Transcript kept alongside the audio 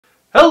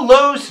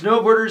Hello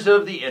snowboarders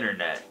of the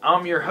internet,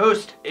 I'm your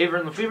host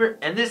Avran LeFeber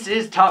and this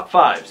is Top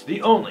 5s,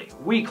 the only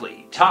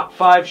weekly Top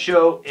 5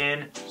 show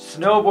in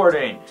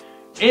snowboarding.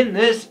 In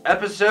this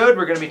episode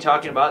we're going to be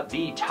talking about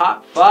the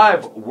Top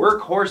 5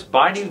 Workhorse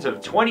Bindings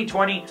of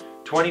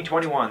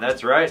 2020-2021.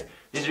 That's right,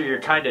 these are your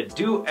kind of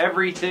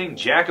do-everything,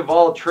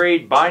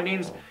 jack-of-all-trade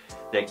bindings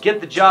that get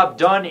the job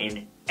done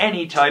in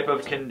any type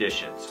of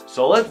conditions.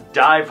 So let's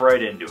dive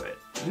right into it.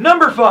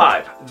 Number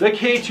 5, the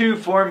K2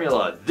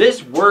 formula.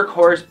 This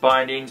workhorse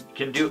binding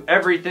can do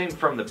everything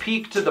from the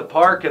peak to the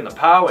park and the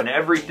POW and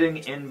everything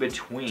in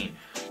between.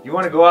 You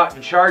want to go out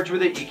and charge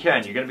with it, you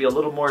can. You're going to be a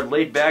little more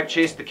laid back,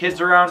 chase the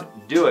kids around,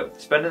 do it.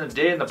 Spending the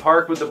day in the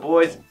park with the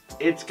boys,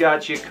 it's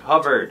got you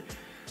covered.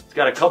 It's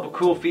got a couple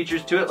cool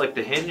features to it, like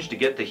the hinge to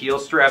get the heel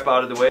strap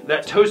out of the way.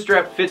 That toe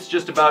strap fits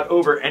just about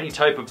over any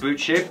type of boot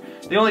shape.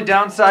 The only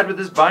downside with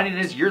this binding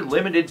is you're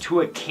limited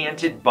to a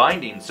canted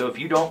binding. So if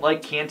you don't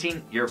like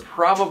canting, you're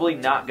probably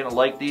not going to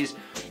like these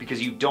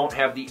because you don't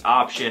have the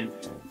option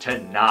to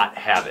not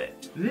have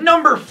it.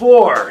 Number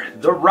 4,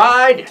 the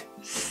Ride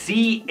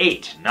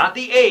C8. Not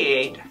the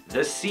A8, the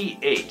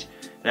C8.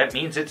 That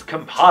means it's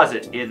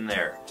composite in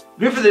there.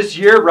 New for this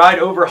year, Ride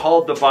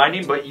overhauled the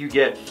binding, but you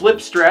get flip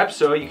straps,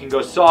 so you can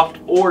go soft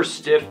or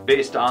stiff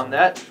based on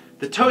that.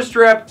 The toe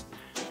strap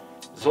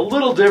is a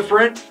little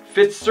different,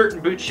 fits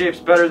certain boot shapes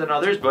better than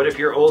others, but if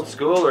you're old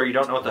school or you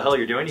don't know what the hell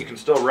you're doing, you can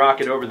still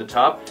rock it over the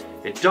top.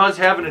 It does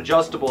have an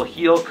adjustable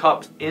heel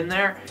cup in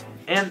there,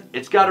 and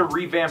it's got a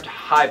revamped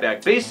high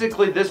back.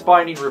 Basically, this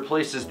binding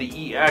replaces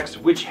the EX,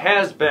 which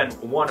has been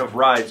one of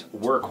Ride's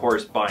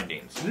workhorse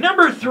bindings.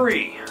 Number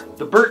 3,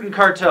 the Burton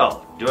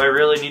Cartel. Do I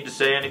really need to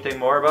say anything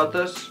more about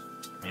this?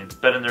 I mean, it's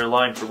been in their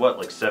line for what,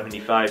 like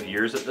 75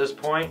 years at this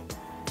point?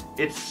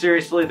 It's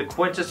seriously the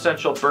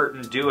quintessential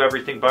Burton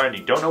do-everything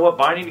binding. Don't know what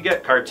binding to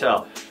get?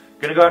 Cartel.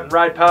 Gonna go out and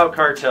ride POW?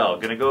 Cartel.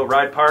 Gonna go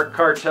ride park?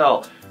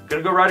 Cartel.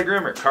 Gonna go ride a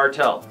groomer?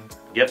 Cartel.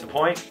 Get the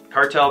point?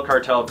 Cartel,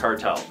 cartel,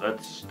 cartel.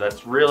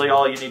 That's really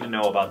all you need to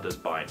know about this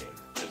binding.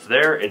 It's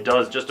there, it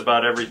does just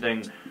about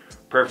everything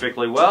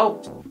perfectly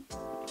well,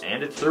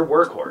 and it's their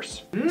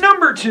workhorse.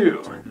 Number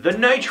 2, the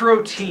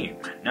Nitro team.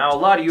 Now a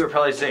lot of you are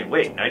probably saying,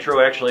 wait, Nitro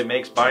actually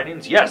makes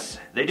bindings? Yes,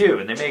 they do,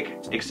 and they make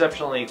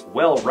exceptionally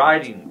well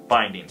riding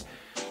bindings.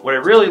 What I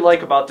really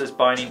like about this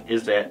binding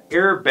is that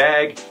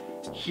airbag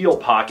heel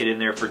pocket in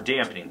there for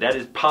dampening. That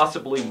is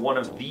possibly one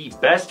of the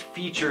best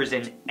features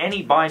in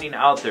any binding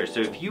out there. So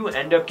if you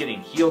end up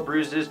getting heel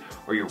bruises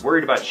or you're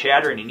worried about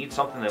chatter and you need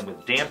something that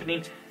with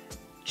dampening,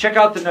 check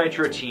out the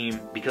Nitro team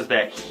because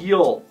that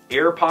heel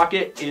air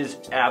pocket is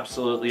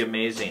absolutely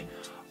amazing.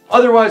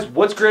 Otherwise,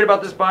 what's great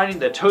about this binding?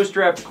 The toe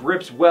strap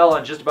grips well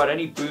on just about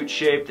any boot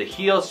shape. The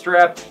heel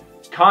strap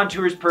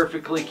contours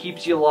perfectly,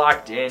 keeps you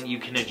locked in. You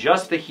can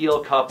adjust the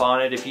heel cup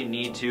on it if you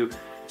need to.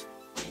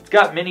 It's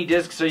got mini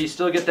discs, so you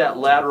still get that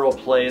lateral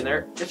play in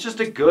there. It's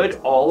just a good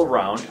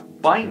all-around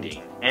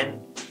binding,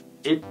 and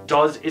it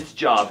does its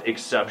job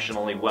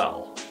exceptionally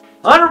well.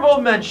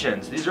 Honorable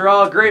mentions. These are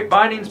all great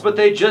bindings, but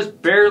they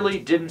just barely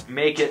didn't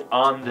make it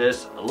on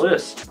this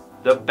list.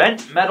 The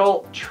Bent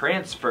Metal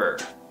Transfer.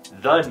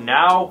 The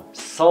Now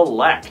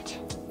Select.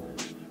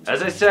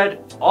 As I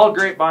said, all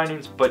great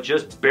bindings, but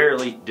just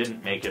barely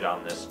didn't make it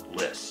on this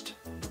list.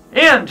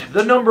 And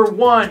the number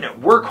 1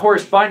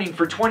 workhorse binding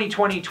for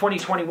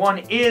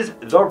 2020-2021 is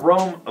the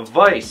Rome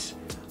Vice.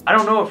 I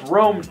don't know if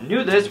Rome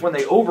knew this when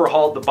they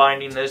overhauled the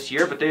binding this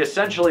year, but they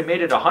essentially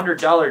made it a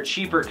 $100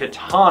 cheaper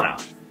katana.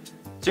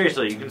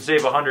 Seriously, you can save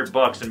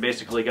 $100 and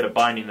basically get a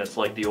binding that's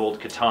like the old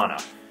katana.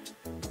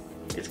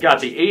 It's got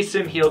the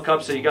ASIM heel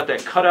cup, so you got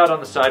that cutout on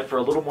the side for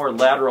a little more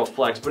lateral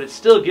flex, but it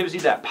still gives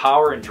you that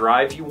power and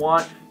drive you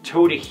want,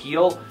 toe to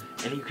heel,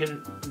 and you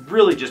can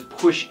really just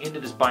push into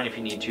this binding if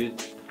you need to.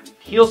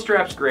 Heel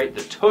strap's great,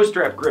 the toe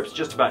strap grips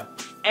just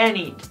about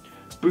any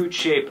boot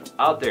shape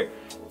out there.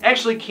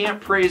 Actually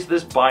can't praise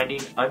this binding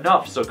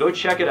enough, so go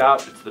check it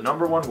out. It's the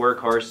number 1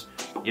 workhorse.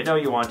 You know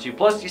you want to.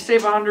 Plus you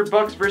save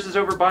 $100 versus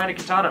over buying a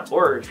katana.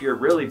 Or if you're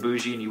really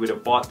bougie and you would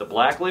have bought the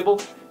black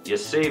label, you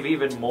save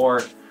even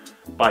more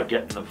by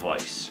getting the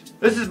Vice.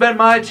 This has been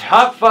my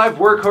top 5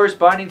 workhorse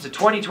bindings of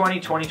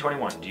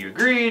 2020-2021. Do you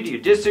agree? Do you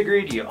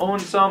disagree? Do you own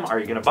some? Are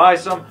you going to buy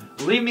some?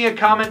 Leave me a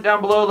comment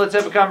down below. Let's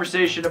have a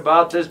conversation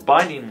about this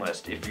binding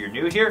list. If you're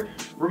new here,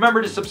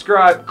 remember to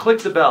subscribe, click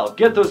the bell,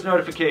 get those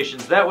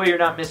notifications. That way you're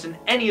not missing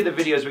any of the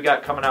videos we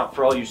got coming out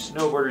for all you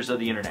snowboarders of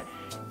the internet.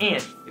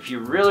 And if you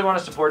really want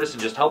to support us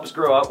and just help us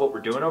grow out what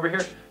we're doing over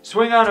here,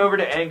 swing on over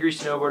to Angry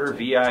Snowboarder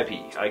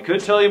VIP. I could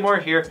tell you more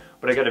here,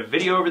 but I got a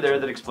video over there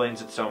that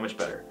explains it so much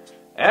better.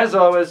 As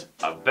always,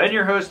 I've been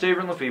your host,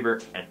 Avran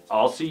LeFeber, and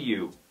I'll see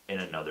you in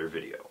another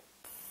video.